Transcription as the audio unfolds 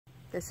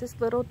This is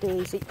little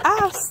Daisy.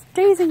 Ah,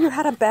 Daisy, you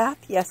had a bath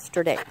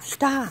yesterday.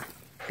 Stop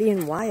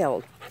being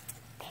wild.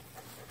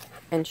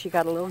 And she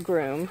got a little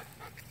groom.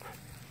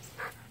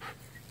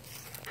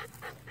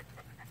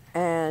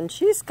 And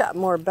she's got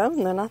more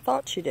bone than I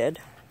thought she did.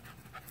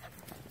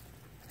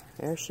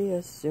 There she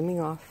is, zooming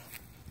off.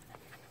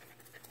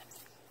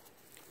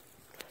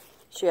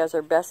 She has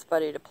her best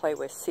buddy to play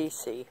with,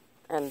 Cece.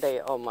 And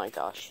they, oh my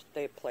gosh,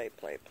 they play.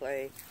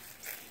 They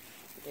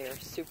are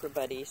super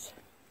buddies.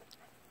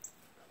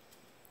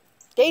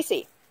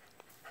 Daisy.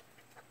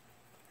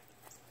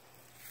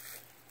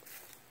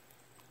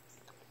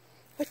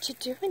 What you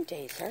doing,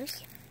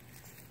 Daisers?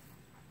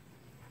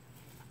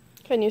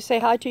 Can you say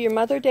hi to your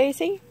mother,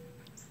 Daisy?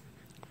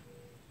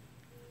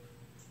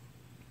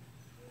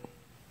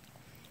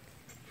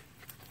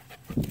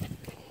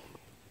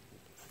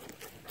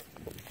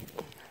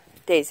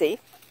 Daisy.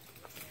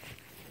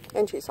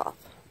 And she's off.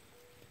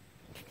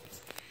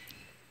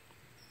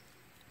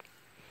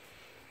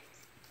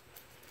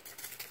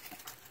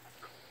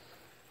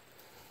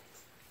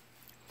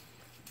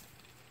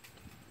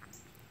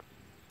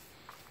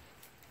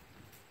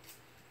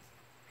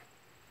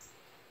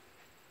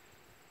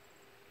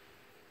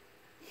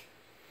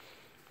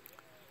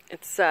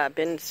 It's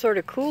been sort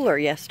of cooler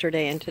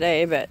yesterday and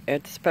today, but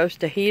it's supposed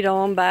to heat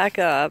on back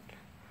up.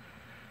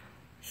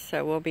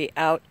 So we'll be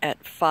out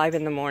at 5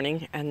 in the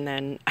morning and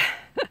then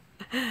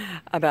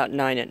about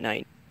 9 at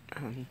night.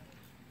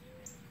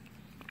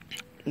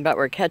 But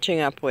we're catching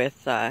up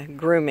with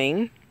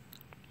grooming.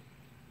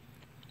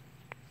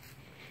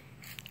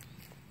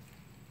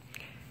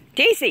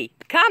 Daisy,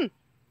 come!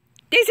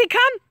 Daisy,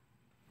 come!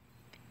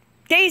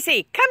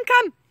 Daisy,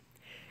 come!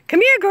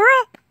 Come here,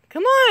 girl!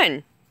 Come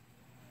on!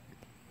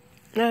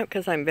 No,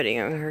 because I'm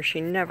videoing her.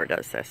 She never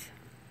does this.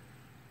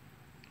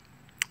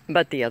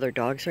 But the other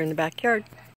dogs are in the backyard.